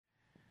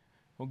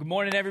Well, good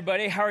morning,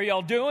 everybody. How are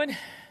y'all doing? It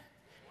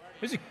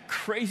was a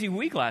crazy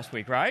week last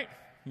week, right?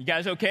 You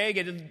guys okay?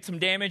 Get some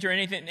damage or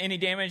anything? Any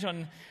damage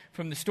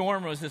from the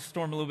storm? Or was the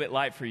storm a little bit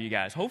light for you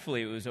guys?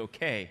 Hopefully, it was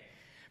okay.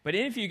 But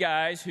any of you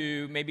guys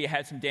who maybe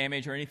had some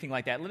damage or anything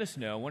like that, let us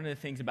know. One of the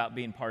things about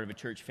being part of a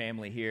church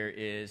family here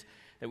is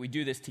that we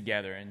do this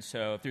together. And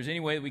so, if there's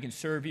any way that we can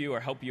serve you or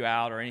help you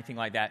out or anything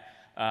like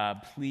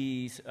that,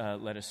 please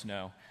let us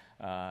know.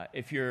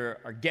 If you're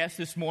our guest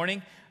this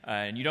morning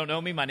and you don't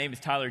know me, my name is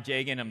Tyler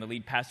Jagan. I'm the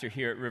lead pastor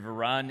here at River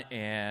Run,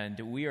 and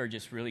we are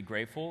just really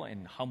grateful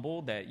and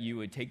humbled that you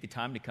would take the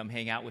time to come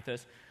hang out with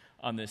us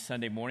on this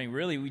Sunday morning.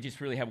 Really, we just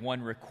really have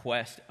one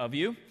request of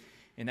you,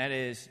 and that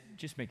is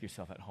just make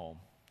yourself at home.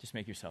 Just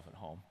make yourself at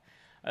home.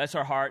 That's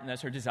our heart and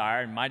that's our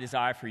desire, and my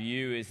desire for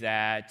you is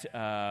that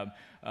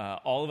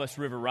all of us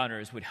River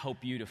Runners would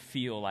help you to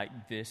feel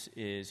like this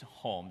is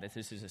home, that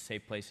this is a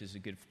safe place, this is a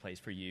good place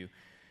for you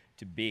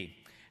to be.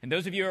 And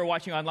those of you who are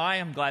watching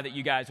online, I'm glad that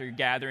you guys are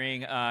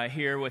gathering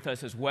here with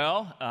us as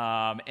well.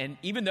 And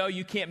even though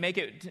you can't make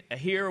it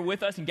here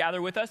with us and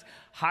gather with us,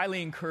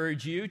 highly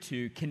encourage you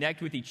to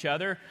connect with each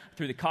other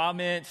through the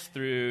comments,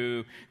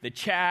 through the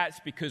chats,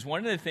 because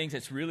one of the things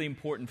that's really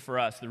important for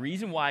us, the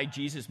reason why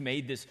Jesus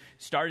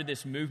started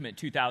this movement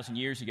 2,000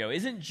 years ago,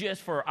 isn't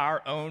just for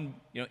our own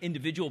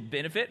individual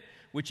benefit,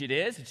 which it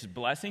is, it's a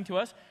blessing to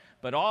us,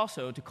 but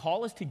also to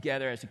call us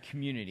together as a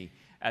community,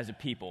 as a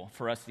people,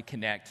 for us to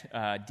connect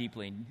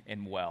deeply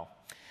and well.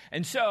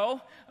 And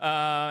so,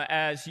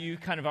 as you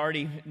kind of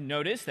already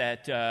noticed,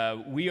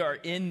 that we are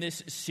in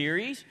this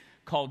series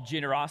called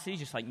Generosity,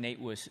 just like Nate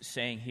was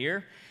saying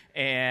here.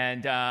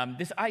 And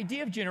this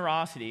idea of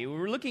generosity,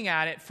 we're looking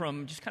at it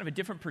from just kind of a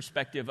different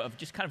perspective, of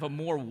just kind of a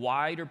more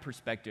wider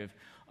perspective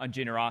on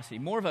generosity,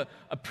 more of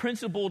a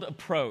principled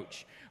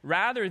approach,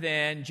 rather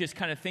than just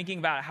kind of thinking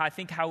about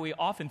how we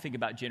often think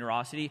about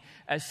generosity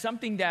as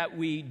something that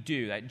we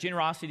do, that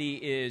generosity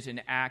is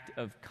an act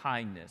of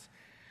kindness.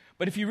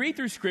 But if you read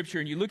through Scripture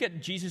and you look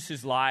at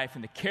Jesus' life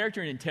and the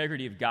character and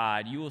integrity of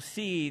God, you will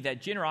see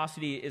that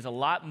generosity is a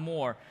lot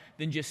more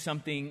than just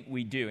something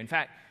we do. In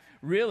fact,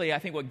 really, I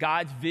think what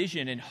God's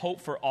vision and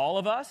hope for all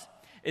of us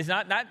is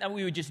not that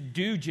we would just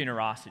do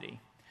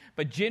generosity,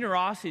 but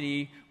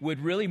generosity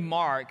would really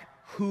mark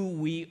who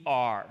we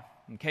are.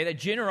 Okay, that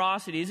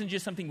generosity isn't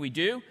just something we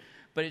do,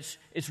 but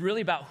it's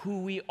really about who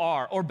we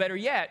are, or better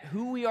yet,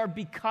 who we are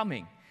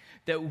becoming.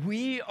 That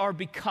we are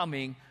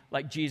becoming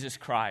like Jesus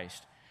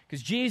Christ.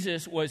 Because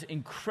Jesus was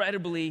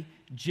incredibly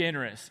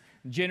generous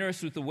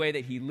with the way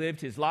that he lived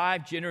his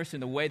life, generous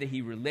in the way that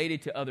he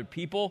related to other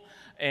people,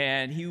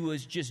 and he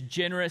was just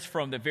generous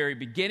from the very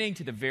beginning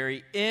to the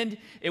very end.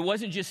 It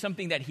wasn't just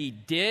something that he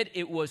did,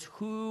 it was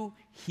who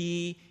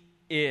he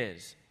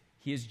is.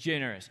 He is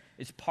generous.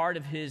 It's part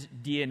of his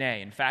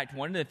DNA. In fact,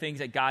 one of the things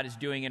that God is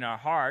doing in our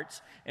hearts,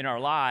 in our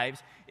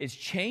lives, is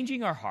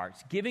changing our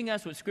hearts, giving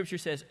us what Scripture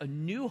says, a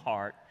new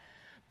heart,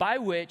 by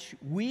which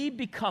we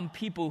become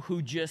people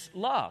who just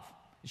love.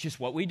 It's just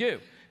what we do.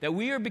 That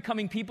we are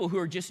becoming people who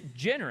are just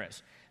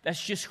generous.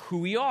 That's just who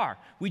we are.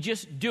 We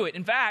just do it.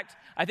 In fact,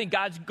 I think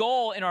God's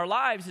goal in our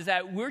lives is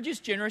that we're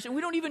just generous, and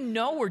we don't even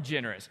know we're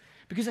generous,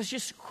 because that's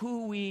just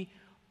who we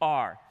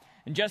are.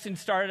 And Justin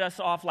started us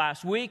off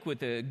last week with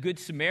the Good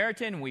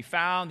Samaritan, and we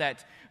found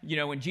that,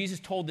 when Jesus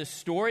told this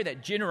story,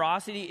 that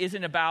generosity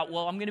isn't about,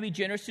 well, I'm going to be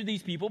generous to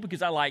these people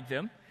because I like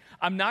them.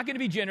 I'm not going to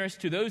be generous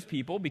to those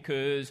people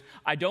because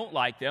I don't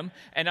like them.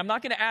 And I'm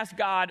not going to ask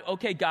God,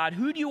 okay, God,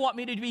 who do you want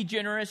me to be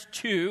generous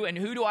to, and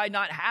who do I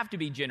not have to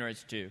be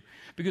generous to?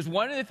 Because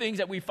one of the things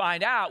that we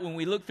find out when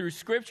we look through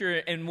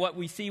Scripture and what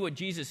we see what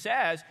Jesus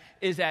says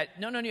is that,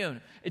 no.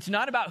 It's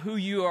not about who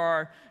you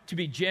are to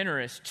be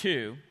generous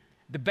to.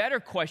 The better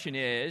question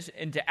is,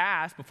 and to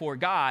ask before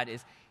God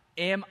is,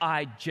 am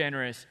I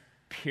generous,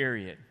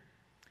 period?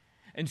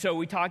 And so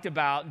we talked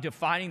about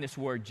defining this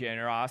word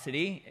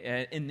generosity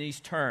in these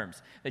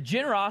terms. That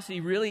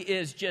generosity really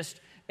is just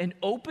an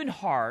open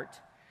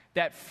heart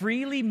that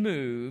freely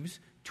moves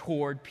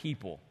toward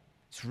people.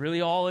 It's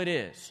really all it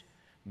is,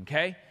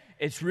 okay?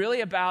 It's really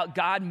about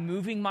God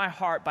moving my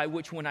heart, by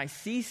which when I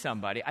see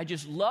somebody, I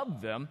just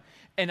love them,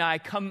 and I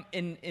come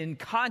in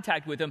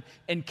contact with them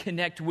and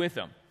connect with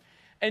them.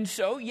 And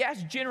so,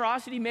 yes,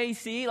 generosity may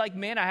see like,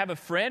 man, I have a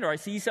friend, or I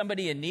see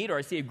somebody in need, or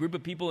I see a group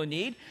of people in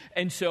need,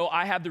 and so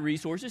I have the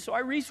resources, so I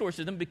resource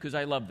them because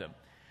I love them.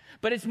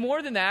 But it's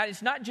more than that.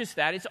 It's not just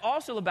that. It's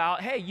also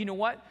about, hey, you know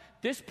what?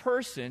 This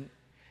person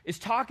is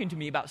talking to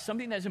me about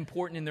something that's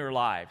important in their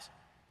lives.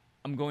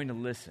 I'm going to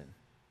listen.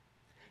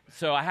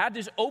 So I have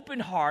this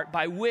open heart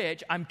by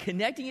which I'm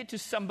connecting it to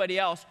somebody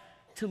else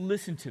to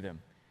listen to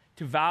them,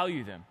 to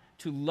value them,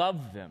 to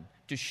love them,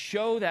 to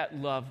show that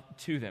love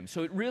to them.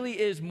 So it really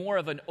is more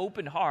of an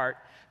open heart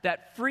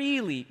that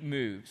freely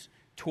moves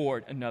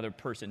toward another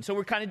person. So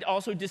we're kind of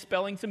also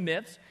dispelling some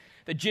myths.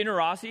 That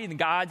generosity in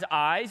God's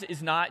eyes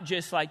is not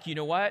just like, you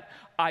know what,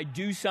 I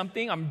do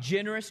something, I'm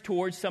generous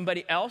towards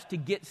somebody else to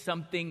get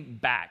something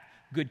back.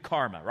 Good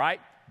karma,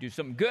 right? Do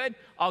something good,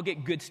 I'll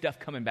get good stuff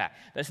coming back.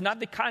 That's not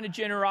the kind of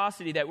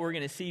generosity that we're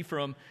going to see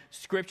from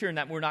Scripture, and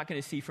that we're not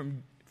going to see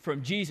from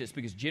from Jesus,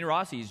 because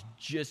generosity is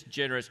just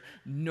generous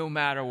no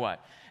matter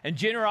what. And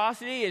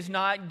generosity is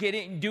not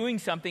doing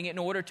something in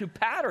order to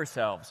pat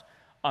ourselves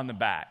on the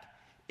back.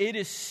 It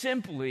is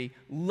simply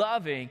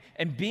loving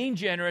and being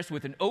generous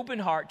with an open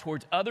heart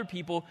towards other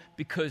people,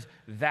 because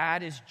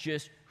that is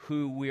just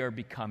who we are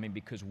becoming,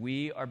 because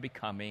we are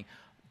becoming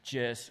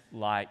just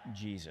like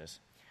Jesus.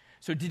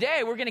 So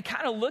today we're going to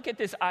kind of look at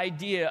this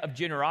idea of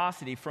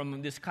generosity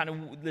from this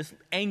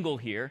angle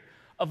here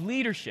of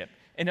leadership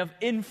and of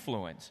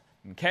influence,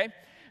 okay?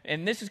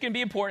 And this is going to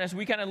be important as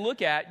we kind of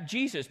look at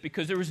Jesus,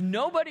 because there was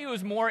nobody who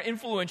was more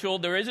influential.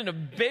 There isn't a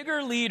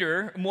bigger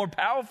leader, more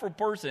powerful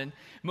person,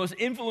 most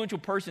influential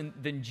person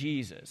than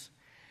Jesus.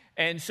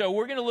 And so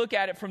we're going to look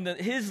at it from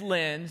his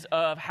lens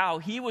of how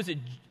he was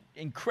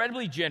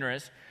incredibly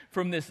generous,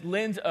 from this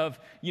lens of,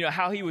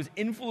 how he was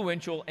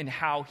influential and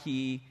how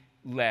he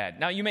led.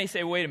 Now, you may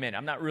say, wait a minute,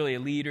 I'm not really a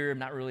leader. I'm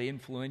not really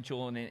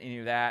influential in any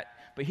of that.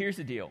 But here's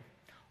the deal.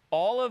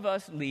 All of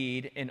us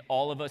lead and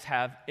all of us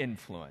have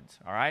influence,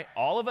 all right?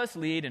 All of us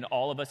lead and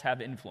all of us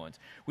have influence.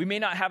 We may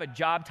not have a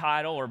job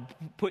title or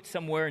put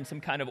somewhere in some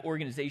kind of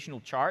organizational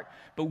chart,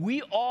 but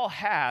we all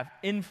have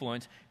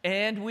influence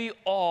and we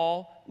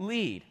all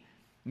lead.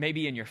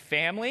 Maybe in your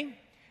family,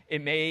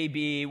 it may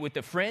be with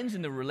the friends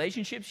and the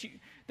relationships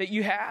that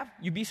you have.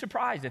 You'd be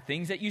surprised. The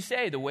things that you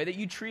say, the way that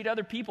you treat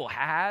other people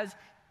has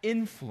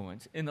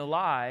influence in the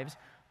lives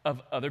of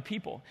other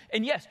people.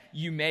 And yes,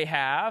 you may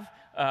have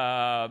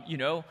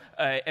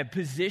a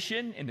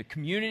position in the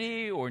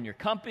community or in your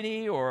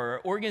company or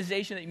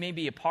organization that you may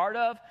be a part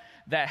of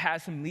that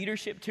has some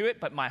leadership to it.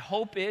 But my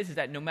hope is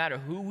that no matter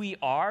who we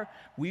are,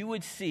 we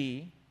would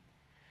see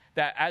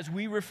that as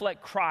we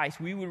reflect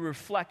Christ, we would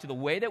reflect the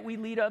way that we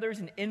lead others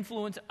and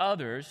influence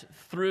others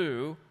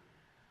through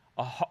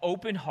an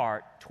open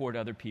heart toward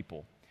other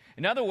people.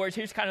 In other words,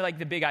 here's kind of like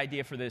the big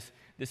idea for this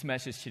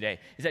message today,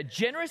 is that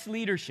generous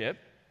leadership,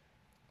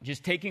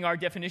 just taking our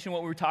definition of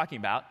what we were talking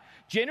about,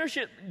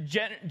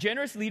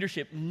 generous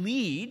leadership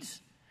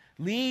leads,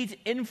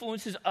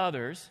 influences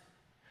others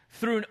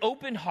through an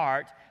open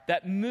heart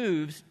that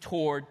moves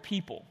toward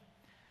people.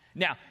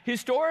 Now,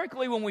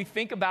 historically, when we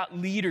think about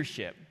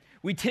leadership,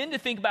 we tend to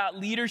think about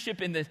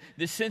leadership in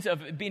the sense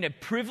of being a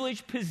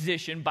privileged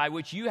position by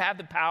which you have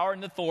the power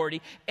and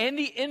authority and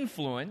the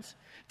influence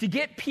to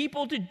get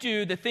people to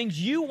do the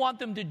things you want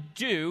them to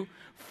do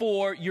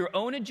for your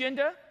own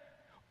agenda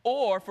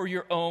or for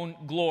your own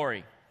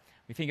glory.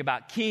 We think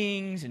about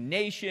kings and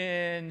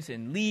nations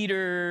and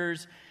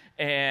leaders,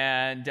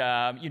 and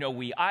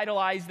we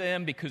idolize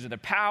them because of their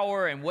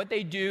power and what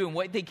they do and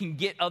what they can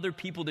get other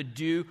people to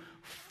do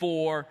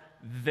for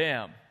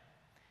them.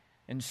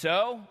 And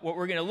so what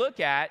we're going to look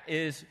at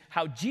is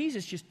how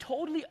Jesus just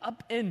totally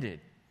upended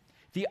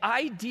the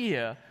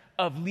idea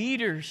of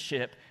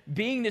leadership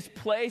being this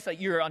place like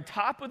you're on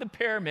top of the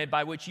pyramid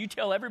by which you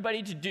tell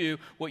everybody to do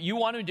what you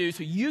want to do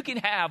so you can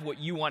have what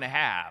you want to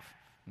have,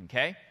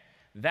 okay?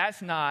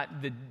 That's not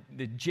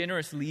the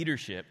generous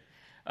leadership,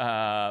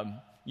 of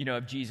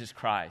Jesus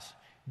Christ.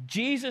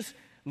 Jesus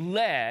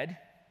led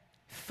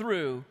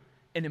through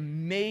an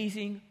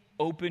amazing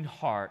open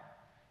heart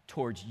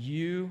towards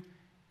you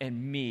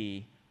and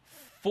me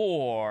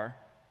for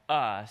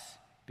us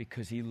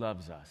because he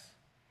loves us.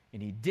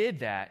 And he did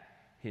that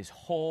his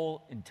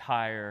whole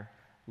entire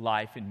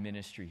life and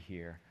ministry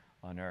here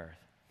on earth.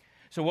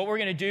 So what we're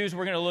going to do is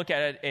we're going to look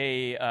at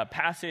a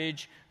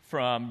passage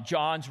from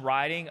John's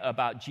writing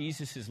about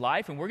Jesus'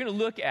 life, and we're going to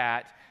look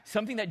at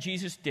something that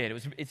Jesus did.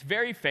 It's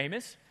very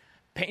famous.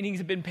 Paintings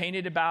have been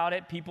painted about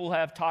it. People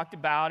have talked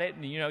about it,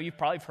 and you've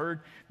probably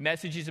heard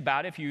messages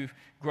about it if you've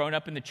grown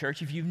up in the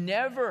church. If you've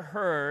never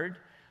heard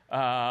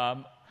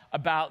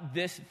about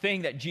this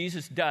thing that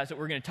Jesus does that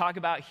we're going to talk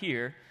about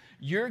here,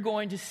 you're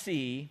going to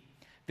see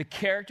the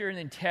character and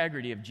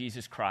integrity of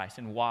Jesus Christ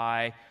and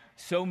why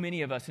so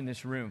many of us in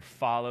this room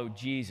follow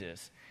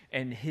Jesus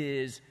and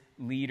his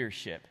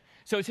leadership.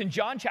 So it's in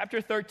John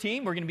chapter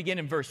 13. We're going to begin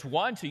in verse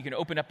 1. So you can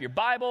open up your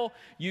Bible.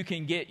 You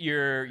can get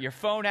your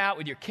phone out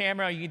with your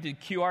camera. You get the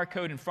QR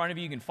code in front of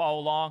you. You can follow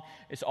along.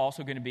 It's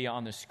also going to be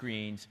on the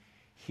screens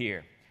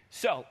here.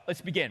 So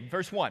let's begin.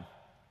 Verse 1.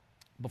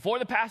 Before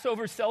the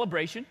Passover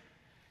celebration,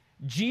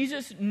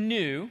 Jesus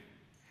knew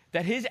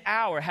that his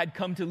hour had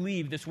come to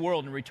leave this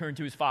world and return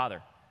to his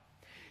Father.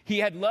 He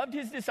had loved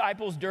his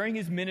disciples during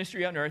his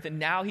ministry on earth, and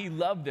now he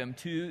loved them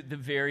to the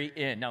very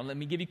end. Now, let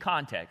me give you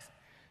context,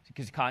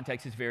 because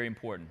context is very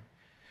important.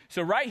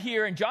 So right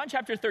here in John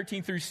chapter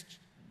 13 through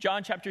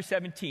John chapter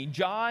 17,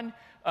 John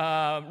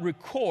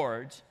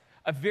records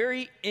a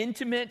very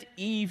intimate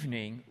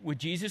evening with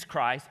Jesus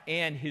Christ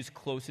and his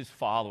closest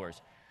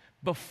followers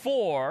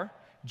before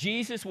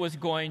Jesus was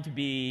going to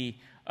be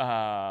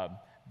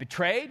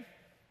betrayed,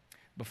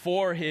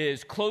 before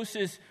his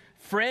closest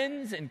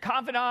friends and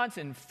confidants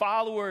and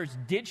followers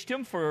ditched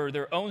him for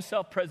their own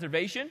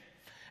self-preservation,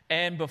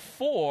 and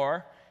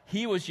before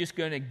he was just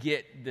going to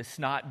get the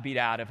snot beat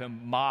out of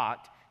him,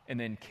 mocked, and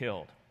then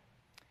killed.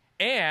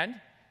 And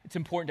it's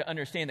important to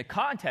understand the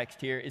context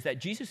here is that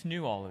Jesus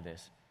knew all of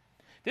this.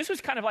 This was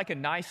kind of like a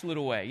nice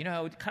little way,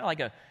 kind of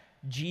like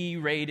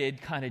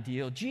G-rated kind of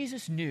deal.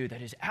 Jesus knew that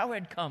his hour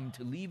had come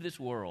to leave this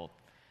world.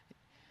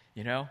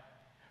 You know,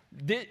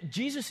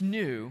 Jesus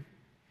knew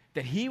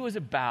that he was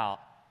about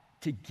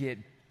to get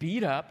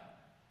beat up,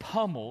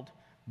 pummeled,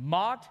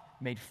 mocked,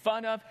 made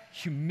fun of,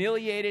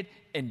 humiliated,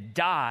 and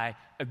die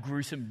a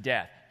gruesome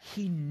death.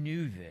 He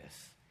knew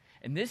this.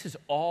 And this is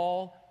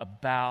all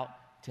about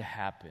to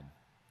happen.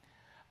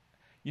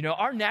 You know,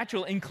 our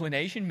natural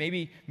inclination,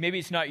 maybe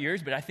it's not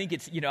yours, but I think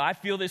it's, I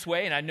feel this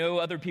way, and I know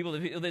other people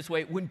that feel this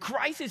way. When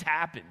crisis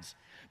happens,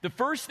 the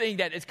first thing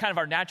that is kind of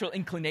our natural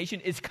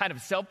inclination is kind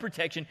of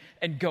self-protection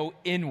and go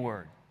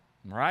inward,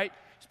 right?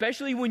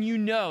 Especially when you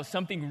know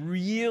something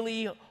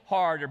really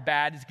hard or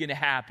bad is going to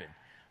happen.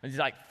 It's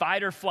like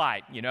fight or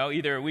flight,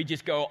 either we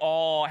just go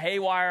all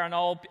haywire on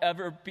all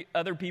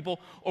other people,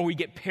 or we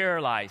get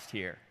paralyzed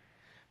here.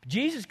 But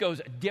Jesus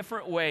goes a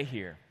different way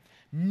here.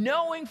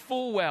 Knowing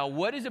full well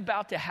what is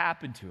about to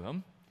happen to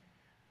him,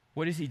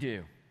 what does he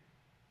do?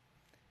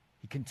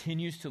 He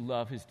continues to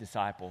love his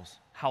disciples.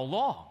 How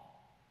long?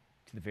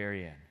 To the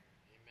very end.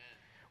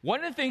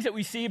 One of the things that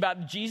we see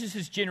about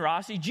Jesus'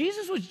 generosity,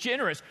 Jesus was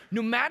generous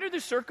no matter the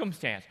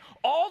circumstance,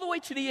 all the way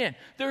to the end.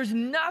 There's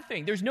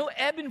no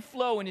ebb and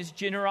flow in his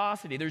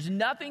generosity. There's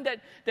nothing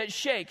that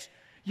shakes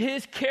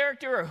his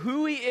character or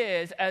who he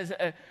is as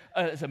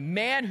a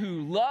man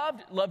who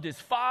loved his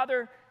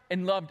Father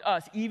and loved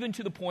us, even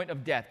to the point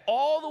of death,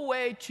 all the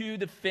way to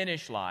the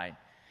finish line.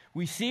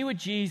 We see with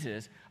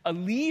Jesus a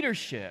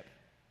leadership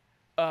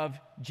of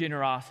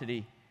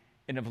generosity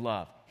and of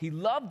love. He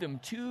loved them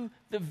to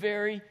the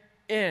very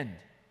end.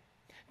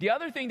 The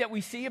other thing that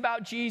we see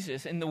about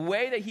Jesus and the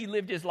way that he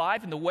lived his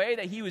life and the way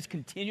that he was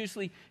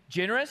continuously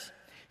generous,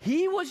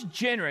 he was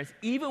generous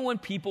even when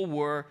people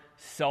were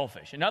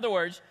selfish. In other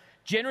words,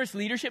 generous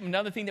leadership,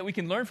 another thing that we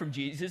can learn from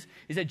Jesus,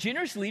 is that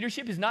generous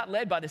leadership is not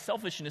led by the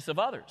selfishness of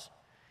others.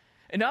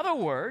 In other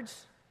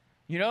words,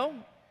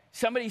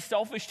 somebody's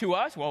selfish to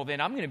us, well,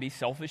 then I'm going to be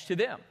selfish to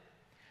them.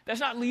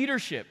 That's not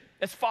leadership.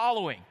 That's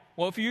following.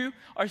 Well, if you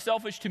are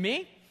selfish to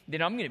me,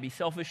 then I'm going to be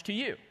selfish to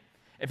you.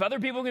 If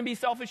other people are going to be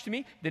selfish to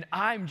me, then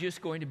I'm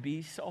just going to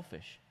be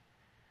selfish.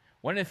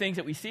 One of the things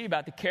that we see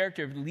about the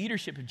character of the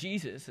leadership of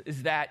Jesus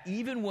is that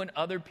even when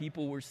other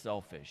people were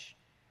selfish,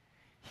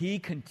 he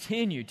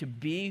continued to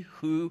be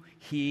who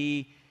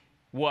he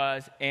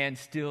was and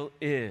still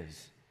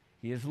is.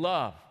 He is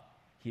love.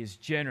 He is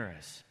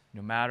generous,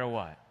 no matter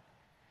what.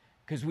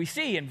 Because we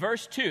see in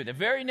verse 2, the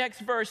very next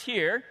verse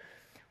here,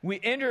 we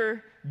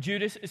enter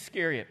Judas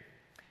Iscariot.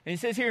 And he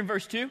says here in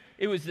verse 2,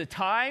 it was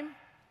time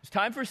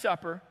for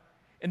supper,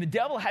 and the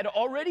devil had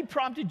already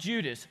prompted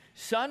Judas,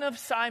 son of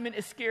Simon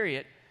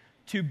Iscariot,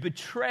 to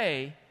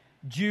betray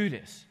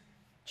Judas.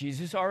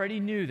 Jesus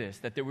already knew this,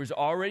 that there was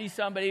already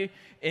somebody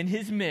in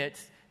his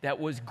midst that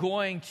was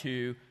going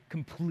to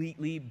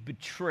completely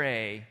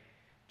betray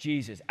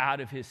Jesus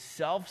out of his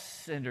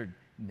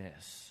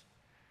self-centeredness.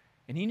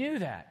 And he knew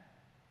that.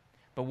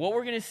 But what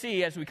we're going to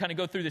see as we kind of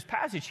go through this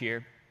passage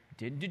here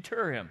didn't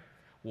deter him.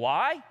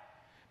 Why?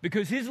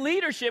 Because his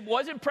leadership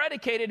wasn't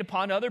predicated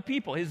upon other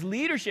people. His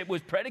leadership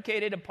was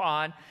predicated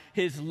upon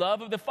his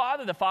love of the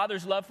Father, the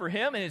Father's love for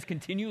him, and his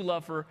continued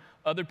love for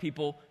other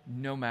people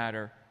no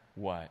matter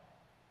what.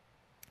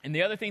 And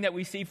the other thing that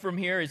we see from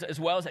here is, as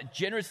well, is that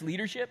generous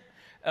leadership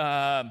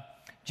leverages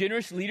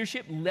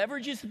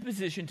the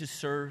position to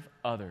serve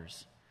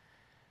others.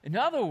 In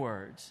other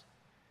words,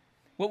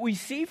 what we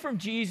see from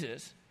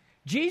Jesus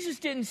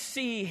didn't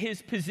see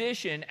his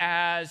position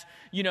as,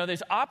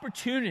 this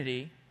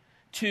opportunity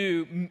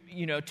to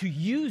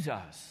use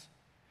us.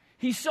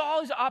 He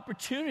saw his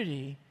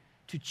opportunity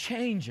to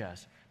change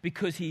us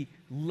because he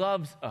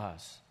loves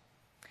us.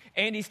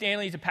 Andy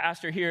Stanley is a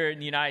pastor here in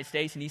the United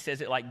States, and he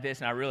says it like this,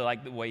 and I really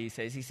like the way he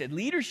says. He said,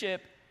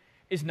 leadership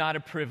is not a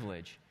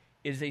privilege.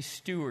 It is a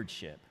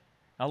stewardship.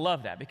 I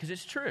love that because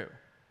it's true.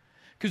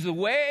 Because the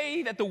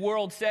way that the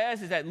world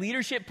says is that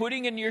leadership,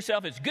 putting in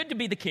yourself, it's good to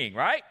be the king,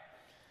 right?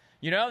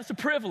 It's a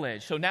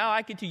privilege. So now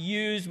I get to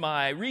use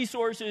my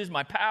resources,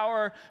 my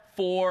power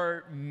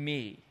for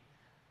me.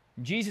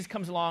 Jesus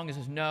comes along and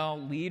says, no,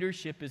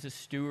 leadership is a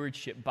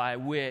stewardship by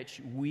which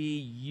we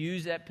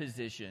use that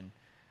position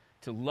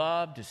to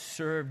love, to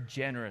serve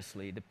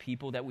generously the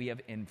people that we have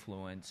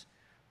influence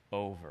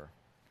over.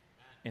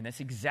 And that's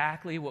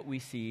exactly what we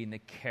see in the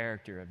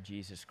character of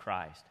Jesus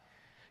Christ.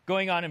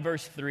 Going on in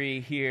verse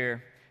 3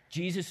 here,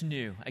 Jesus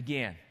knew,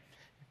 again,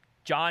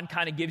 John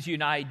kind of gives you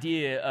an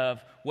idea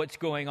of what's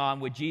going on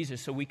with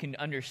Jesus so we can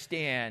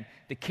understand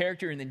the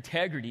character and the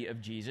integrity of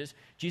Jesus.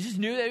 Jesus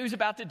knew that he was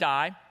about to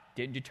die,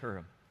 didn't deter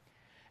him.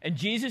 And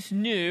Jesus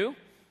knew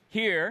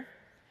here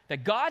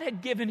that God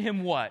had given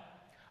him what?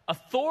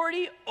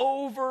 Authority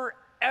over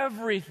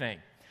everything.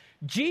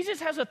 Jesus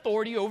has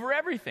authority over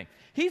everything.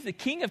 He's the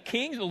King of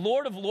Kings, the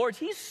Lord of Lords.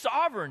 He's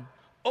sovereign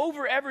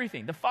over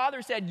everything. The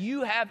Father said,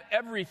 you have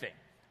everything.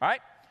 All right?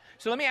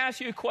 So let me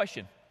ask you a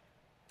question.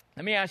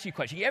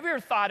 You ever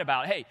thought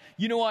about, hey,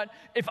 you know what?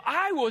 If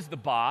I was the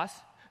boss,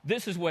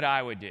 this is what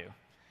I would do.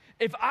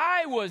 If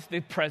I was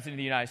the president of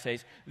the United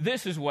States,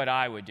 this is what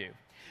I would do.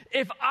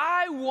 if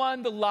I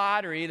won the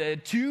lottery, the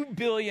 $2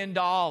 billion,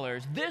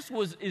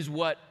 is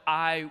what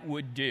I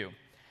would do.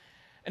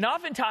 And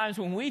oftentimes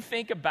when we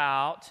think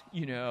about,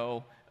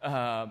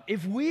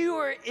 if we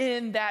were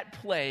in that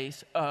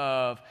place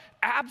of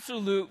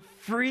absolute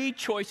free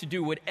choice to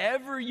do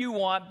whatever you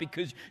want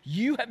because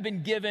you have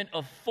been given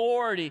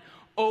authority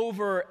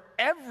over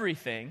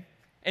everything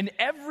and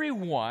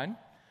everyone,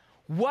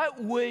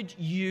 what would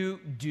you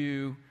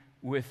do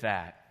with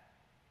that?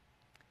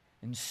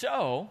 And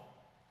so,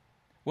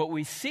 what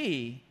we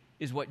see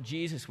is what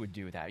Jesus would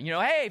do with that.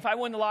 Hey, if I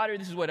won the lottery,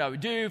 this is what I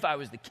would do. If I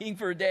was the king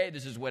for a day,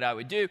 this is what I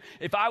would do.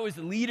 If I was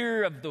the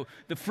leader of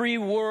the free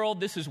world,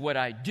 this is what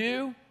I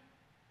do.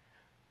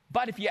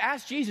 But if you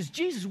ask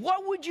Jesus,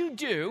 what would you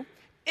do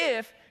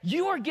if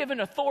you are given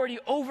authority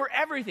over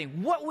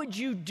everything? What would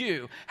you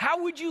do?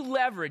 How would you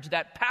leverage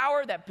that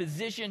power, that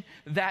position,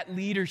 that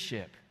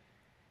leadership?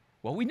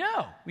 Well, we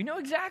know. We know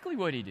exactly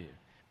what he did.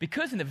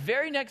 Because in the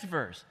very next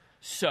verse,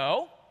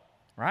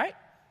 right?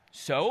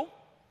 So,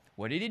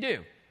 what did he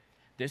do?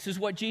 This is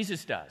what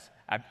Jesus does.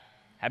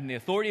 Having the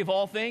authority of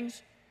all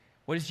things,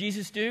 what does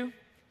Jesus do?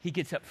 He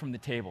gets up from the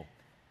table.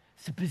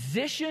 It's a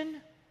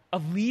position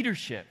of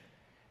leadership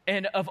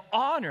and of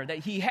honor that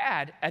he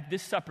had at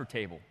this supper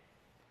table.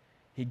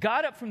 He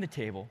got up from the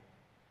table.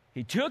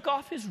 He took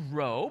off his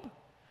robe,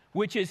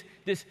 which is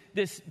this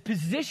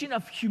position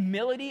of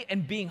humility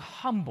and being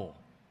humble.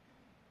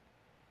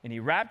 And he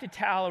wrapped a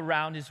towel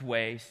around his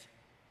waist,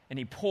 and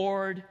he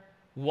poured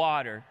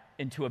water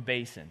into a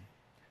basin.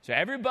 So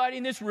everybody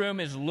in this room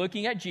is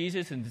looking at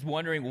Jesus and is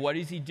wondering, what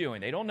is he doing?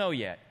 They don't know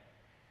yet.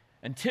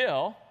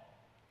 Until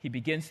he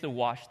begins to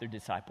wash their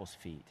disciples'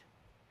 feet,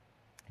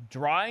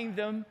 drying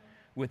them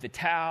with the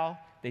towel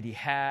that he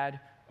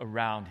had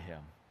around him.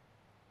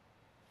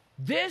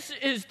 This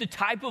is the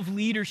type of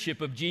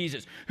leadership of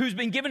Jesus, who's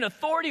been given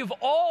authority of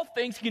all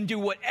things. He can do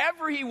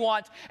whatever he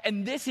wants,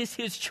 and this is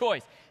his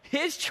choice.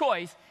 His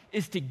choice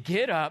is to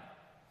get up,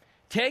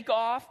 take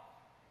off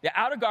the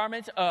outer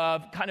garments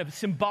of kind of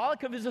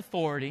symbolic of his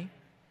authority,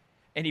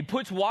 and he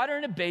puts water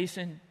in a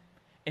basin,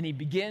 and he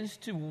begins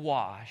to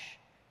wash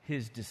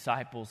his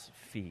disciples'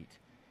 feet.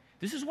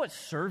 This is what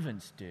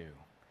servants do.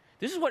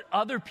 This is what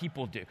other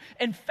people do.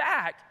 In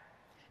fact,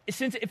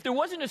 since if there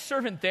wasn't a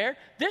servant there,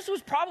 this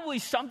was probably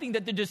something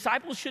that the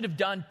disciples should have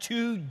done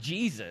to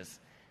Jesus.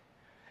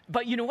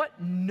 But you know what?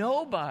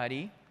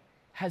 Nobody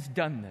has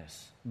done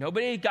this.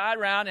 Nobody got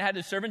around and had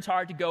the servant's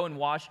heart to go and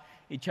wash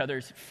each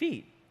other's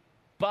feet.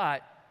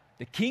 But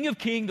the King of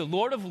Kings, the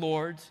Lord of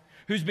Lords,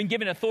 who's been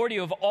given authority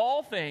of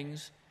all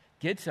things,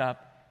 gets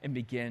up and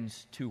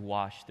begins to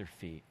wash their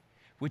feet,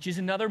 which is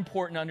another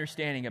important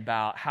understanding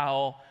about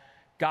how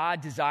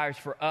God desires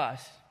for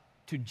us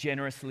to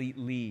generously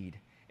lead.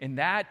 And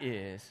that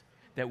is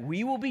that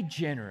we will be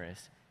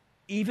generous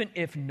even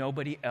if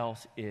nobody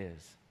else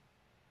is.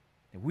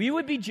 We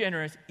would be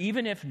generous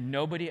even if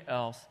nobody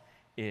else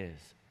is.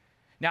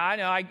 Now,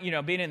 I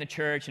know, being in the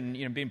church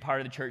and, being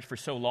part of the church for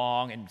so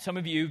long, and some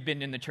of you have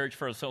been in the church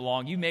for so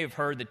long, you may have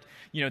heard the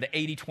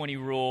 80-20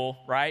 rule,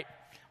 right?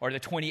 Or the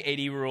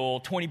 20-80 rule.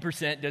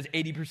 20% does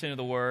 80% of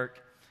the work.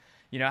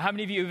 How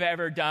many of you have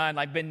ever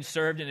been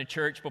served in a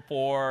church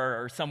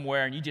before or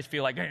somewhere, and you just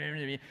feel like,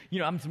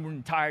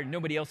 I'm tired,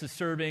 nobody else is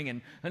serving,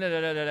 and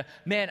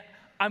Man,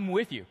 I'm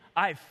with you.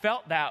 I've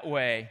felt that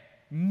way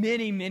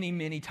many, many,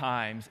 many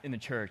times in the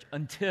church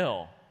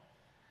until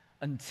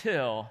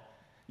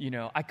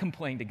I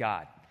complain to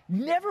God.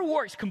 Never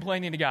works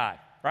complaining to God,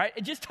 right?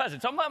 It just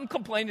doesn't. So I'm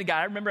complaining to God.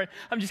 I remember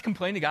I'm just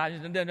complaining to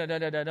God.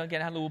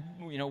 Get a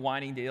little,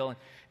 whining deal.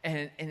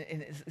 And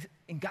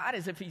God,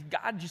 as if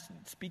God just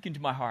speaking to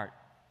my heart.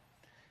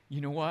 You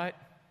know what?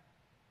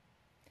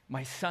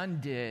 My son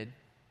did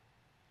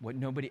what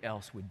nobody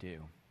else would do.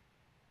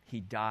 He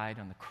died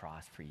on the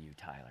cross for you,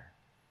 Tyler.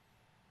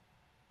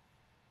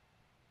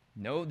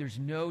 No, there's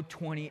no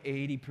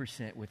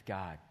 20-80% with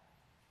God.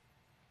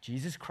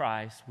 Jesus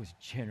Christ was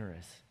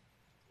generous,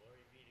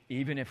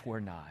 even if we're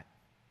not.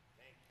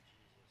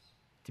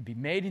 To be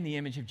made in the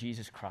image of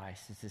Jesus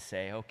Christ is to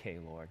say, okay,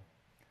 Lord,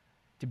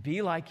 to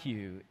be like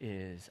you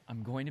is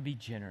I'm going to be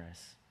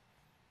generous,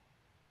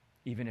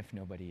 even if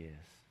nobody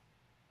is.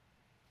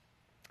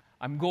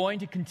 I'm going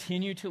to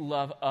continue to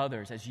love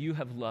others as you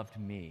have loved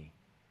me,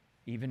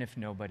 even if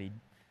nobody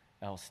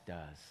else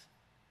does.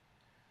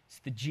 It's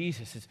the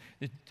Jesus,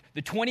 it's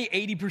the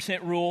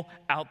 20-80% rule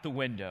out the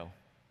window.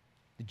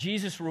 The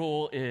Jesus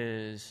rule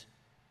is,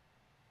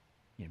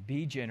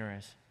 be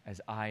generous as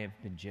I have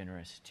been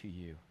generous to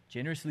you.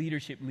 Generous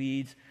leadership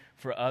leads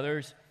for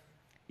others,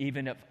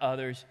 even if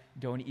others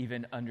don't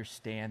even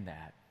understand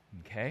that,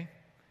 okay?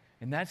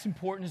 And that's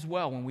important as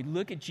well. When we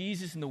look at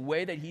Jesus and the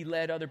way that he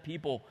led other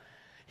people,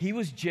 he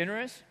was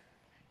generous,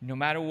 no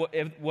matter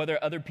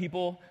whether other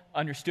people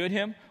understood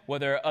him,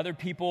 whether other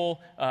people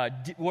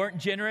weren't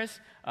generous.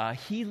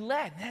 He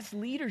led. That's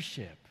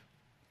leadership.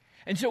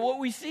 And so what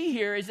we see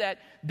here is that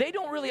they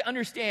don't really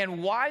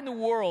understand why in the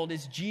world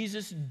is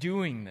Jesus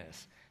doing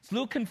this. It's a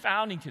little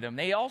confounding to them.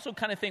 They also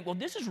kind of think, well,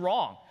 this is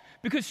wrong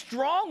Because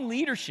strong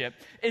leadership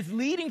is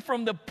leading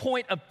from the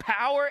point of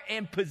power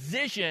and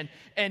position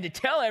and to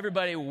tell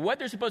everybody what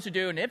they're supposed to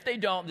do, and if they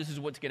don't, this is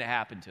what's going to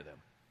happen to them.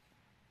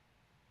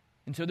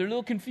 And so they're a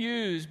little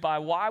confused by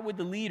why would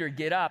the leader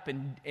get up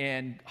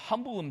and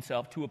humble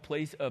himself to a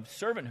place of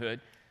servanthood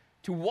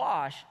to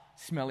wash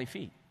smelly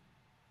feet.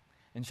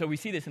 And so we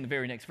see this in the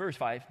very next verse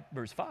 5.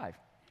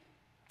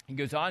 He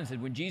goes on and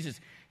said, when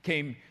Jesus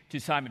came to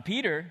Simon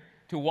Peter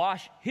to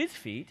wash his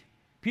feet,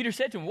 Peter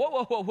said to him,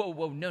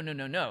 whoa,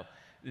 no.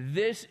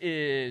 This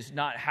is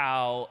not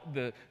how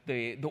the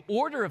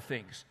order of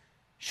things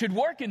should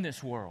work in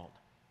this world.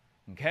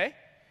 Okay?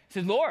 He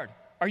says, Lord,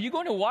 are you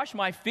going to wash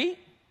my feet?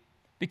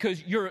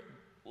 Because you're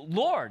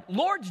Lord.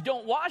 Lords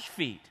don't wash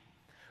feet.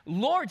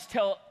 Lords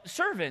tell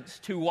servants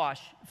to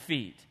wash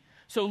feet.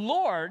 So,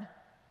 Lord,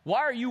 why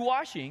are you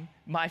washing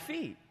my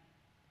feet?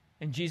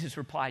 And Jesus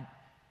replied,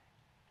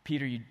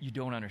 Peter, you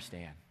don't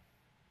understand.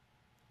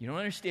 You don't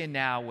understand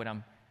now what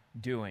I'm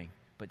doing,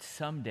 but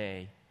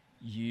someday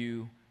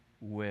you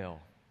will.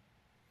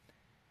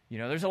 You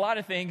know, there's a lot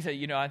of things that,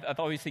 I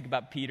always think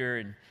about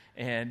Peter,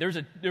 and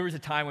there was a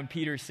time when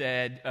Peter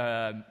said,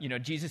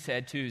 Jesus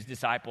said to his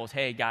disciples,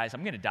 hey, guys,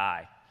 I'm going to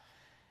die.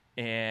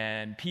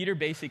 And Peter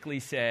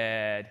basically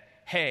said,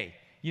 hey,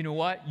 you know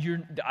what?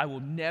 I will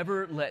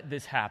never let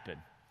this happen.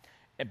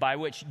 And by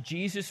which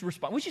Jesus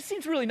responded, which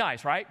seems really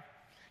nice, right?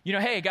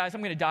 Hey, guys,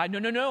 I'm going to die.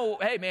 No.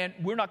 Hey, man,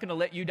 we're not going to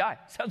let you die.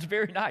 Sounds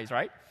very nice,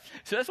 right?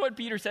 So that's what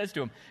Peter says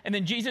to him. And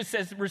then Jesus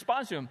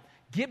responds to him,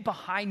 get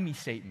behind me,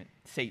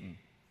 Satan,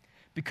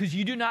 because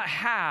you do not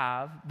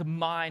have the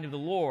mind of the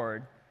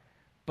Lord,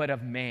 but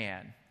of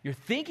man. You're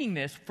thinking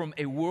this from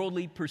a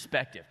worldly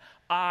perspective.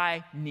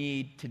 I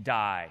need to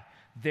die.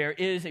 There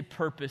is a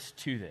purpose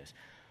to this.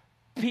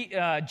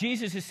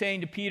 Jesus is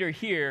saying to Peter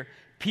here,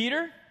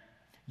 Peter,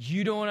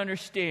 you don't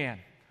understand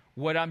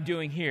what I'm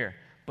doing here,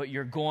 but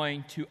you're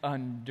going to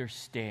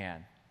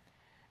understand.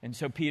 And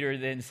so Peter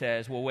then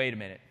says, well, wait a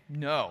minute.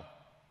 No,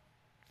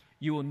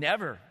 you will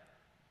never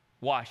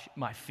wash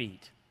my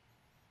feet.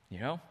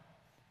 You're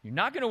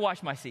not going to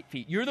wash my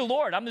feet. You're the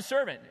Lord. I'm the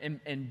servant.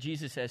 And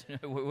Jesus says,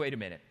 wait a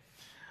minute.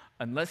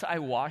 Unless I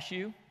wash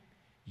you,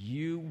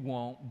 you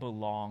won't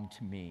belong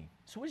to me.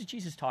 So what is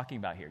Jesus talking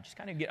about here? Just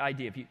kind of get an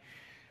idea.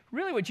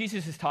 Really what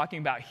Jesus is talking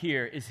about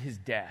here is his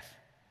death,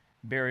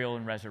 burial,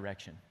 and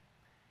resurrection.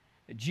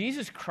 That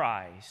Jesus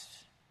Christ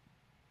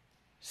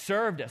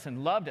served us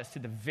and loved us to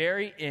the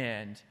very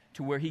end,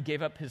 to where he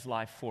gave up his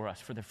life for us,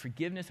 for the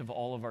forgiveness of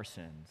all of our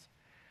sins.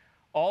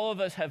 All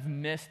of us have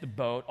missed the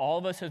boat. All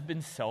of us have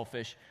been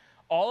selfish.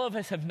 All of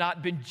us have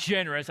not been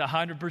generous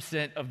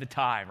 100% of the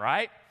time,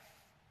 right?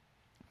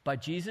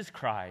 But Jesus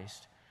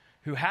Christ,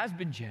 who has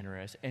been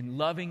generous and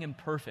loving and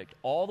perfect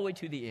all the way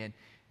to the end,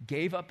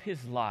 gave up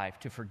his life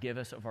to forgive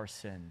us of our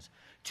sins,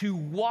 to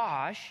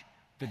wash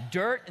the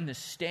dirt and the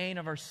stain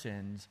of our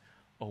sins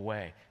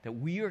away, that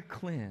we are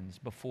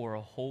cleansed before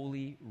a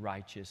holy,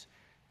 righteous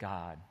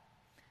God.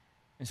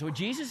 And so what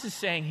Jesus is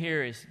saying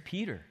here is,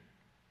 Peter,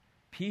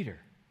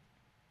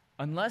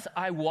 unless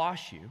I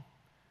wash you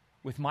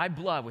with my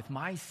blood, with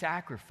my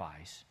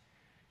sacrifice,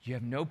 you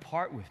have no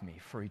part with me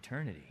for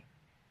eternity.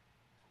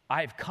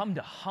 I have come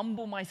to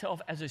humble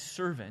myself as a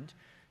servant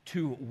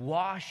to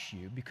wash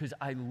you because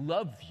I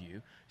love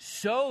you,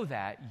 so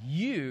that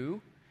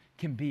you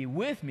can be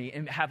with me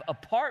and have a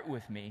part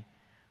with me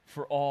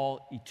for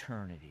all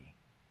eternity.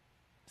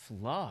 It's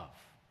love.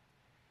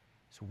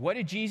 So what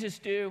did Jesus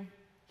do?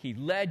 He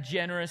led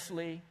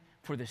generously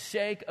for the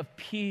sake of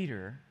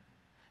Peter,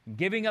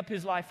 giving up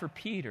his life for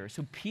Peter,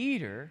 so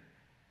Peter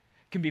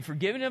can be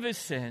forgiven of his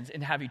sins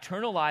and have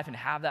eternal life and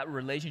have that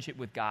relationship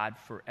with God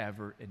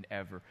forever and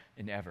ever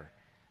and ever.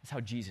 That's how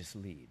Jesus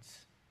leads.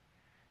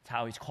 It's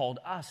how he's called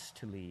us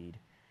to lead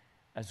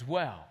as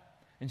well.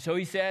 And so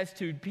he says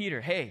to Peter,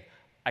 hey,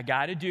 I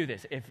got to do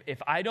this.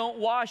 If I don't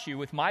wash you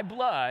with my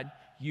blood,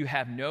 you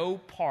have no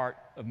part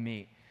of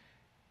me.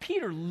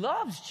 Peter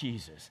loves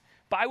Jesus,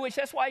 by which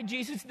that's why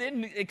Jesus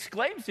then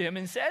exclaims to him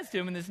and says to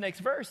him in this next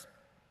verse.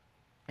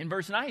 In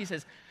verse 9, he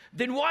says,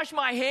 then wash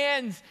my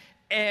hands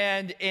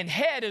and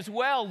head as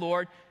well,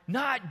 Lord,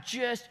 not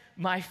just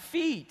my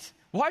feet.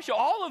 Wash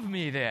all of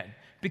me then,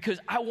 because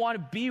I want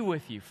to be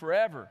with you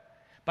forever.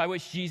 By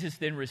which Jesus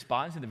then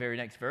responds in the very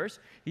next verse.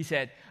 He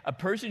said, a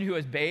person who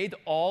has bathed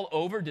all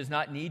over does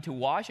not need to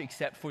wash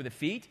except for the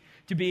feet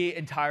to be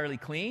entirely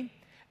clean.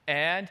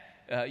 And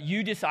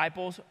you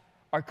disciples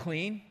are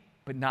clean,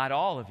 but not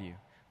all of you.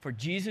 For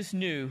Jesus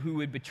knew who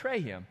would betray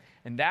him.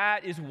 And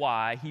that is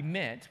why he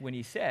meant when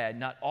he said,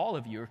 not all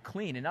of you are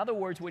clean. In other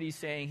words, what he's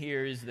saying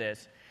here is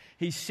this.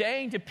 He's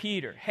saying to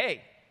Peter,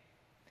 hey,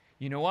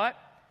 you know what?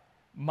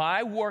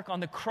 My work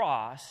on the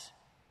cross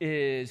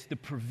is the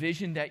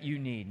provision that you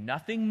need.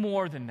 Nothing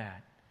more than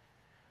that.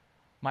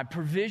 My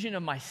provision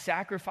of my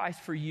sacrifice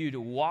for you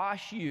to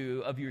wash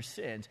you of your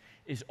sins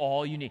is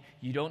all you need.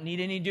 You don't need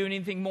to do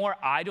anything more.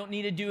 I don't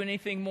need to do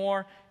anything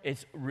more.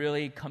 It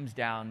really comes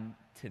down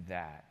to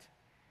that.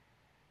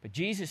 But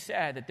Jesus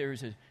said that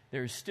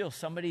there's still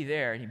somebody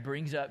there, and he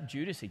brings up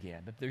Judas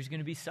again. But there's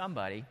going to be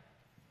somebody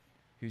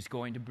who's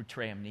going to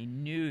betray him. And he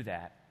knew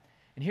that.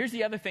 And here's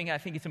the other thing I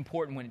think it's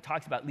important when it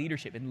talks about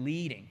leadership and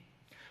leading.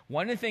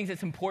 One of the things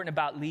that's important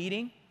about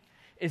leading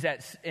is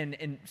that,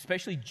 and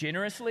especially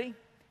generously,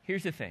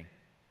 here's the thing,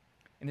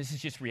 and this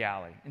is just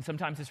reality, and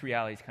sometimes this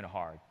reality is kind of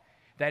hard.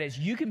 That is,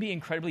 you can be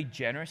incredibly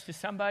generous to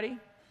somebody,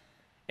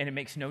 and it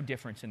makes no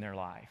difference in their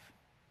life.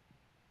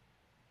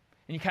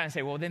 And you kind of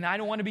say, well, then I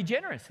don't want to be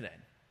generous then.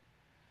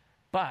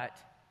 But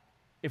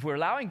if we're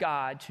allowing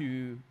God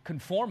to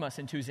conform us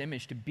into his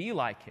image to be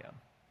like him,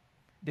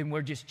 then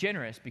we're just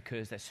generous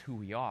because that's who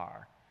we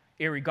are,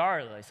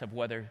 irregardless of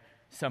whether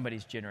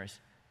somebody's generous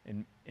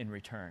in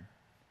return.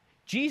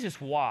 Jesus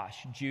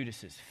washed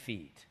Judas's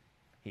feet.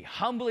 He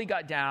humbly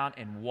got down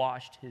and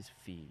washed his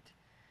feet.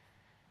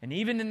 And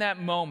even in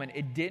that moment,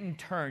 it didn't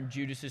turn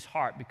Judas's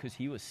heart because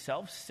he was a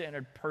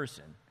self-centered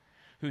person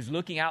who's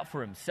looking out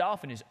for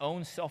himself and his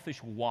own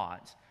selfish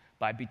wants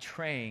by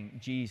betraying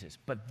Jesus.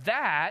 But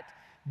that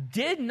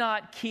did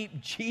not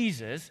keep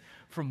Jesus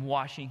from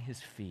washing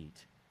his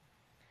feet.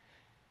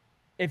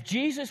 If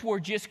Jesus were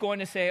just going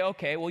to say,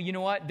 okay, well, you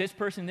know what? This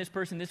person, this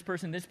person, this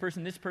person, this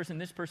person, this person,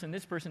 this person,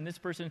 this person, this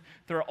person,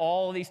 through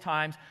all these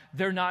times,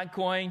 they're not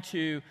going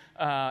to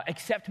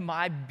accept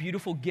my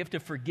beautiful gift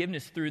of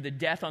forgiveness through the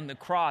death on the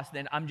cross,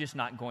 then I'm just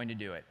not going to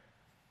do it.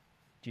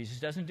 Jesus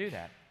doesn't do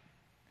that.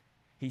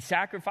 He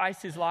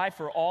sacrificed his life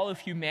for all of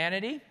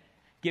humanity,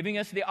 giving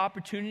us the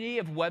opportunity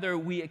of whether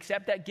we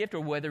accept that gift or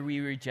whether we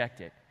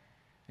reject it.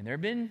 And there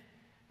have been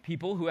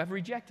people who have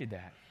rejected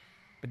that.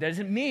 But that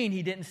doesn't mean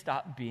he didn't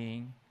stop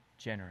being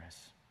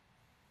generous.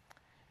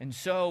 And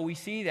so we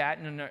see that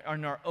in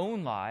our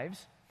own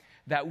lives,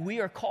 that we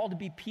are called to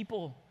be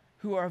people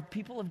who are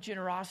people of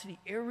generosity,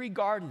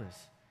 irregardless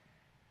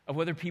of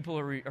whether people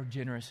are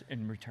generous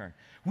in return.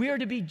 We are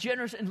to be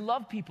generous and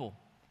love people,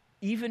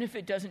 even if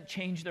it doesn't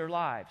change their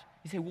lives.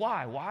 You say,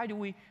 why? Why do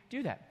we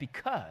do that?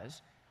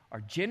 Because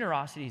our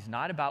generosity is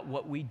not about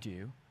what we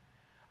do.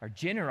 Our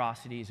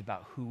generosity is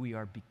about who we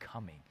are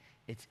becoming.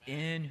 It's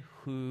in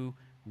who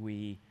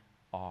we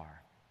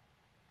are.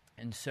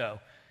 And so,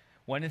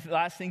 one of the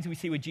last things we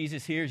see with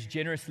Jesus here is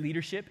generous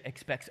leadership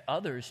expects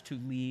others to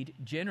lead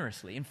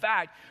generously. In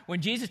fact, when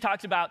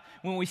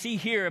we see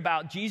here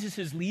about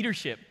Jesus'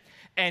 leadership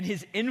and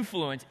his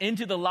influence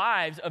into the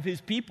lives of his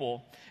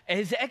people, and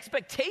his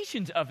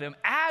expectations of them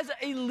as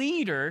a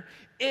leader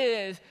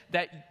is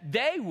that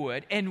they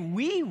would, and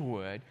we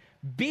would,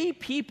 be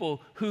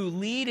people who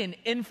lead and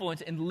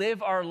influence and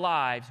live our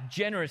lives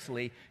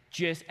generously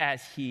just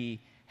as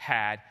he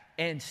had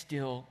and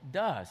still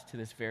does to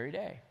this very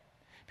day.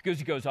 Because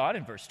he goes on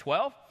in verse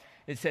 12,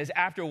 it says,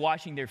 after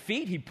washing their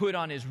feet, he put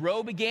on his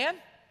robe again,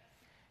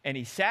 and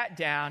he sat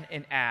down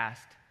and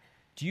asked,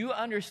 do you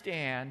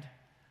understand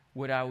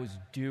what I was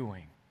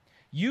doing?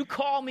 You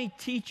call me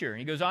teacher. And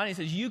he goes on, he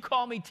says, you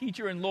call me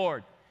teacher and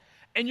Lord.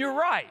 And you're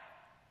right.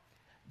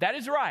 That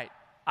is right.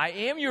 I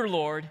am your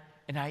Lord,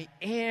 and I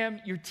am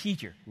your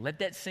teacher. Let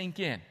that sink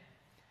in.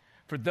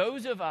 For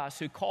those of us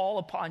who call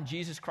upon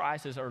Jesus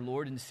Christ as our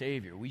Lord and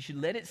Savior, we should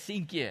let it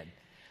sink in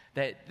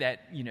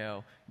that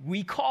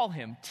we call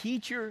him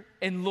teacher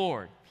and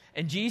Lord.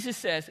 And Jesus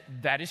says,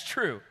 that is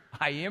true.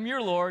 I am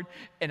your Lord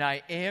and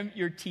I am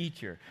your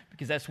teacher,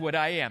 because that's what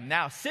I am.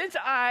 Now, since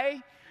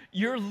I,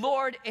 your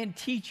Lord and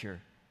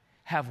teacher,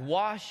 have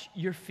washed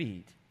your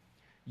feet,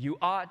 you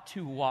ought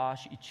to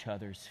wash each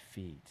other's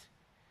feet.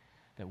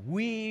 That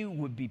we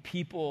would be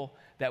people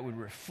that would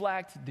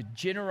reflect the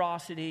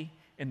generosity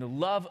and the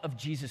love of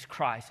Jesus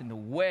Christ in the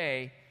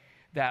way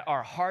that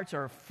our hearts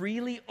are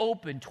freely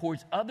open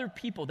towards other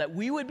people, that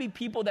we would be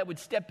people that would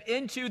step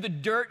into the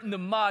dirt and the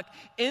muck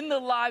in the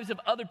lives of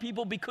other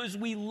people because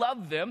we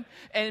love them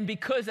and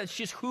because that's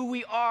just who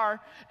we are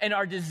and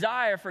our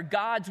desire for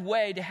God's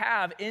way to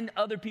have in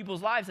other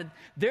people's lives. And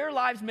their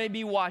lives may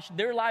be washed,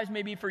 their lives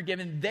may be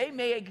forgiven, they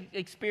may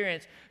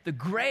experience the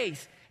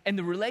grace and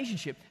the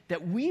relationship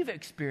that we've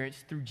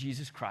experienced through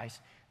Jesus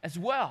Christ as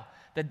well.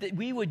 That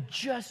we would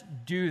just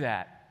do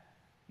that.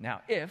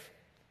 Now, if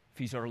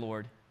he's our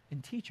Lord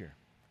and teacher.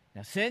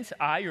 Now, since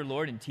I, your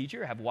Lord and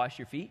teacher, have washed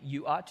your feet,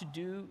 you ought to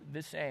do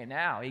the same.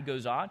 Now, he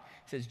goes on,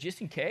 he says, just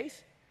in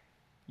case,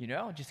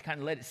 just kind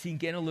of let it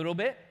sink in a little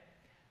bit.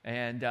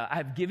 And I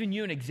have given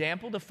you an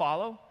example to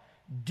follow.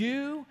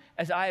 Do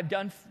as I have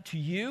done to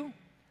you.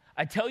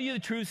 I tell you the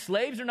truth,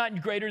 slaves are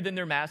not greater than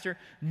their master,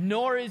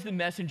 nor is the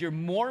messenger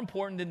more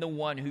important than the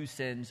one who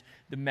sends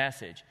the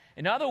message.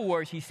 In other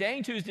words, he's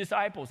saying to his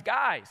disciples,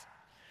 guys,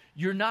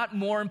 you're not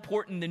more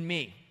important than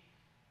me.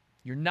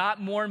 You're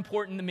not more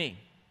important than me.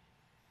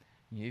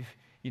 I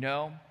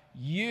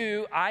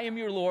am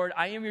your Lord,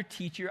 I am your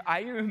teacher,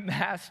 I am your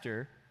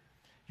master.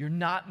 You're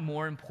not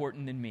more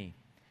important than me.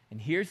 And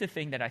here's the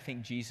thing that I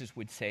think Jesus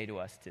would say to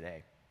us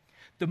today.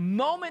 The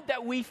moment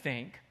that we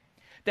think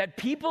that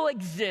people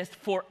exist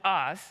for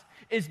us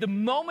is the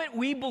moment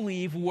we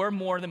believe we're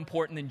more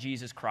important than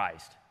Jesus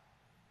Christ.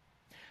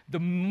 The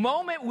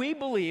moment we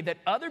believe that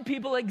other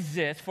people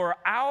exist for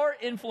our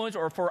influence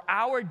or for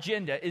our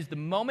agenda is the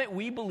moment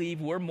we believe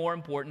we're more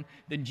important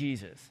than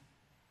Jesus.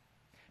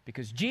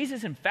 Because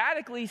Jesus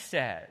emphatically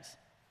says,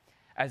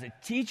 As a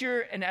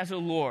teacher and as a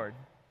Lord,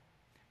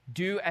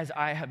 do as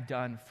I have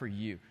done for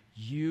you.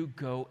 You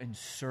go and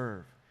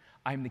serve.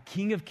 I'm the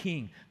King of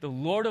Kings, the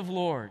Lord of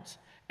Lords,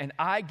 and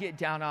I get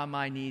down on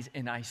my knees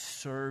and I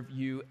serve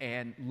you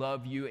and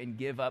love you and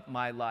give up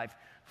my life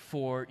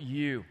for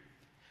you.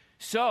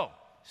 So,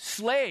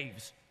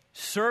 slaves,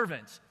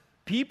 servants,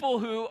 people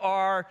who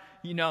are,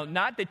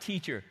 not the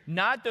teacher,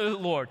 not the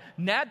Lord,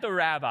 not the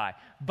rabbi,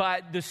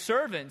 but the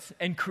servants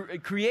and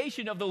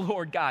creation of the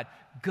Lord God,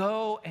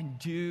 go and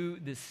do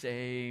the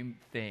same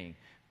thing.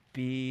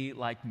 Be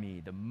like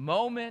me. The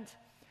moment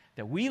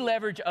that we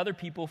leverage other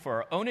people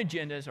for our own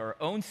agendas or our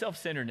own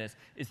self-centeredness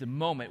is the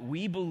moment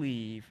we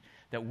believe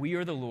that we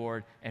are the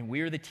Lord and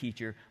we are the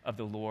teacher of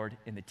the Lord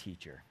and the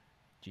teacher,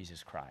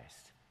 Jesus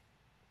Christ.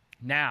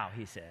 Now,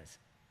 he says,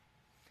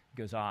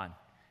 goes on,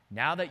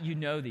 now that you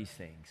know these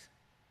things,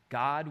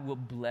 God will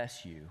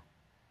bless you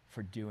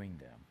for doing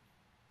them.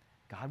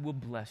 God will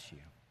bless you.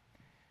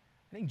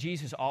 I think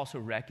Jesus also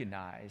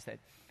recognized that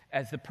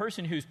as the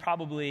person who's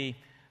probably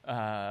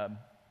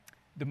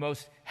the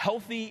most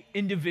healthy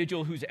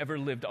individual who's ever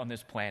lived on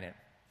this planet,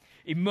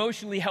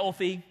 emotionally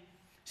healthy,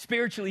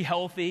 spiritually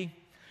healthy,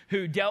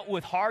 who dealt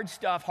with hard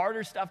stuff,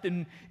 harder stuff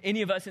than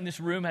any of us in this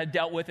room had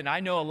dealt with, and I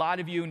know a lot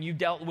of you, and you've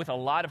dealt with a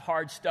lot of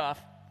hard stuff,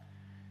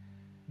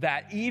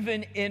 that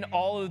even in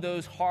all of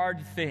those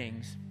hard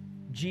things,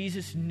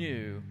 Jesus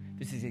knew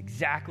this is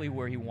exactly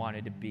where he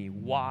wanted to be.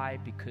 Why?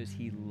 Because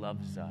he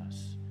loves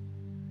us.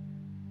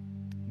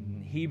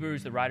 In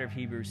Hebrews, the writer of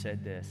Hebrews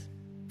said this.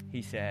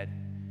 He said,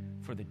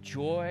 for the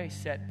joy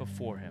set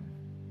before him,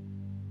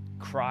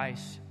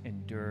 Christ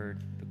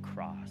endured the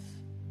cross.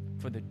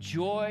 For the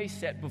joy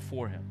set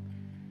before him.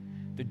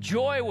 The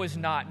joy was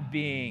not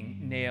being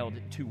nailed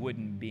to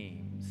wooden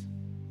beams.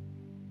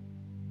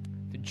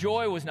 The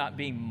joy was not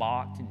being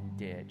mocked and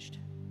ditched.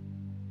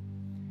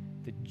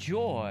 The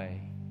joy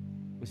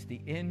was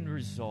the end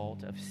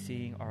result of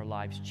seeing our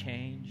lives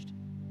changed.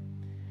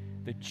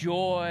 The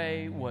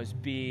joy was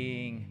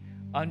being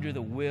under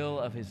the will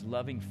of his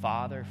loving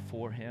Father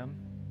for him.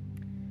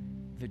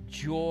 The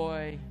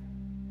joy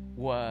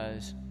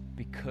was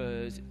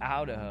because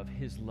out of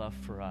his love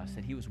for us,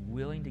 that he was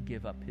willing to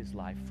give up his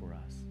life for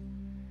us.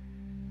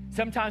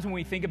 Sometimes when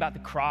we think about the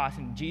cross,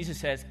 and Jesus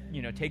says,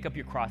 take up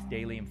your cross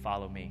daily and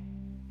follow me.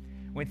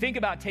 When we think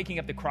about taking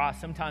up the cross,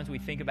 sometimes we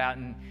think about,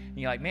 and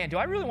you're like, man, do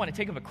I really want to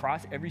take up a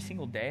cross every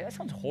single day? That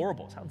sounds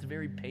horrible. It sounds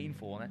very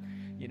painful,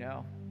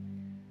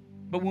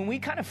 But when we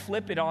kind of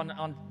flip it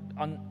on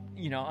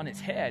its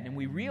head, and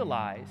we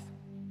realize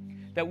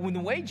that when the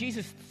way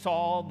Jesus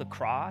saw the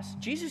cross,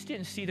 Jesus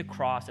didn't see the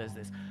cross as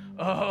this,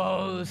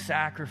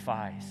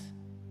 sacrifice.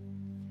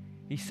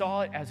 He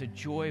saw it as a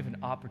joy of an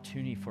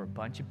opportunity for a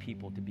bunch of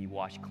people to be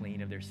washed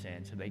clean of their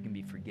sins so they can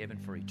be forgiven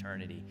for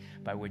eternity,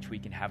 by which we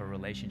can have a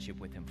relationship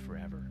with him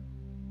forever.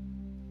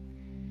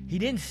 He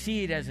didn't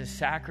see it as a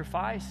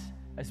sacrifice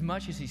as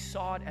much as he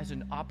saw it as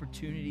an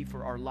opportunity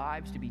for our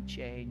lives to be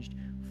changed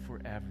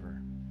forever.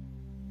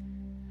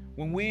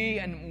 When we,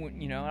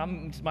 and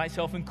I'm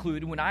myself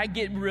included, when I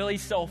get really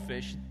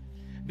selfish,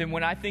 then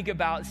when I think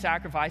about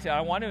sacrifice,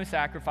 I want to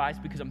sacrifice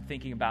because I'm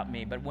thinking about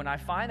me. But when I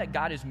find that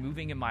God is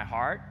moving in my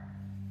heart,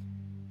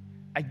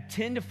 I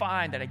tend to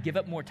find that I give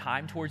up more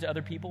time towards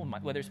other people,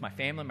 whether it's my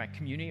family, my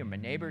community, or my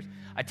neighbors.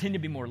 I tend to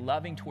be more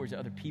loving towards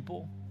other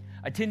people.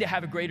 I tend to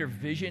have a greater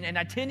vision, and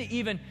I tend to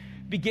even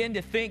begin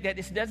to think that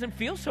this doesn't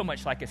feel so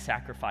much like a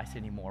sacrifice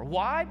anymore.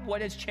 Why?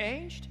 What has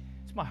changed?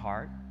 It's my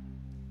heart.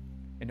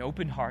 An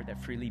open heart that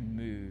freely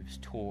moves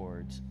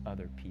towards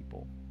other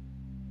people.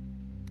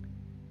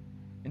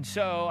 And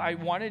so I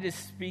wanted to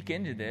speak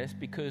into this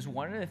because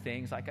one of the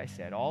things, like I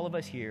said, all of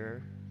us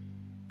here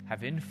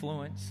have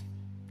influence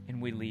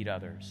and we lead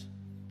others.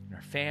 In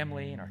our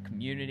family, in our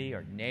community,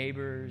 our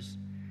neighbors,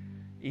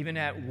 even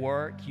at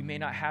work. You may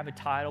not have a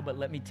title, but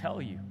let me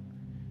tell you,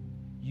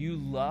 you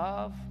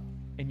love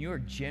and you're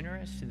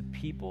generous to the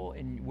people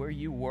in where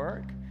you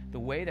work, the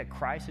way that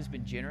Christ has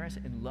been generous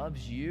and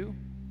loves you,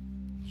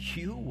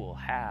 you will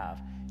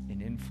have an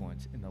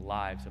influence in the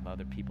lives of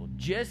other people.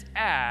 Just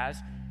as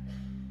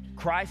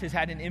Christ has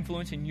had an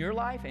influence in your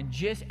life, and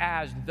just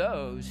as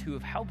those who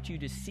have helped you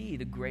to see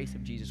the grace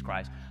of Jesus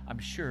Christ, I'm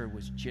sure,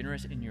 was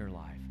generous in your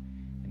life,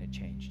 and it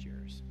changed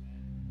yours.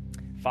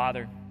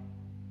 Father,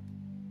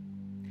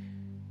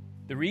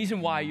 the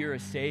reason why you're a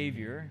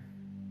Savior,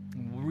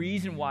 the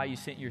reason why you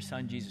sent your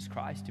Son, Jesus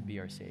Christ, to be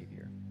our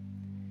Savior,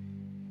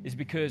 is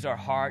because our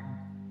heart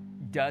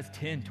does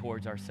tend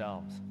towards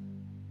ourselves.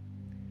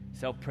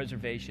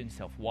 Self-preservation,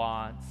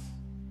 self-wants.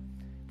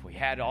 If we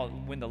had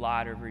win the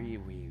lottery,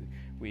 we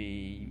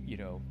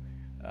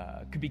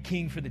could be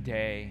king for the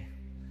day.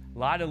 A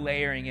lot of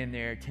layering in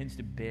there tends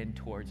to bend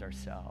towards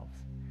ourselves.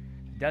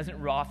 It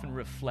doesn't often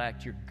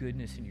reflect your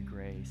goodness and your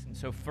grace. And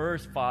so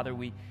first, Father,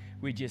 we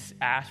just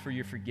ask for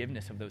your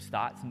forgiveness of those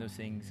thoughts and those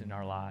things in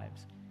our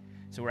lives.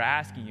 So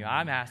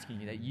I'm asking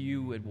you that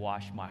you would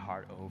wash my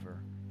heart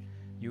over.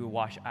 You would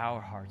wash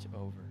our hearts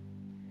over.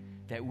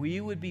 That we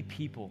would be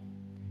people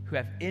who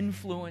have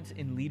influence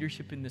in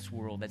leadership in this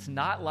world that's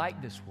not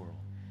like this world,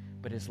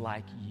 but is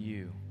like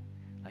you.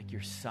 like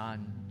your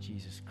Son,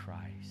 Jesus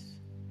Christ.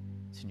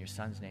 It's in your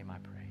Son's name I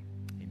pray.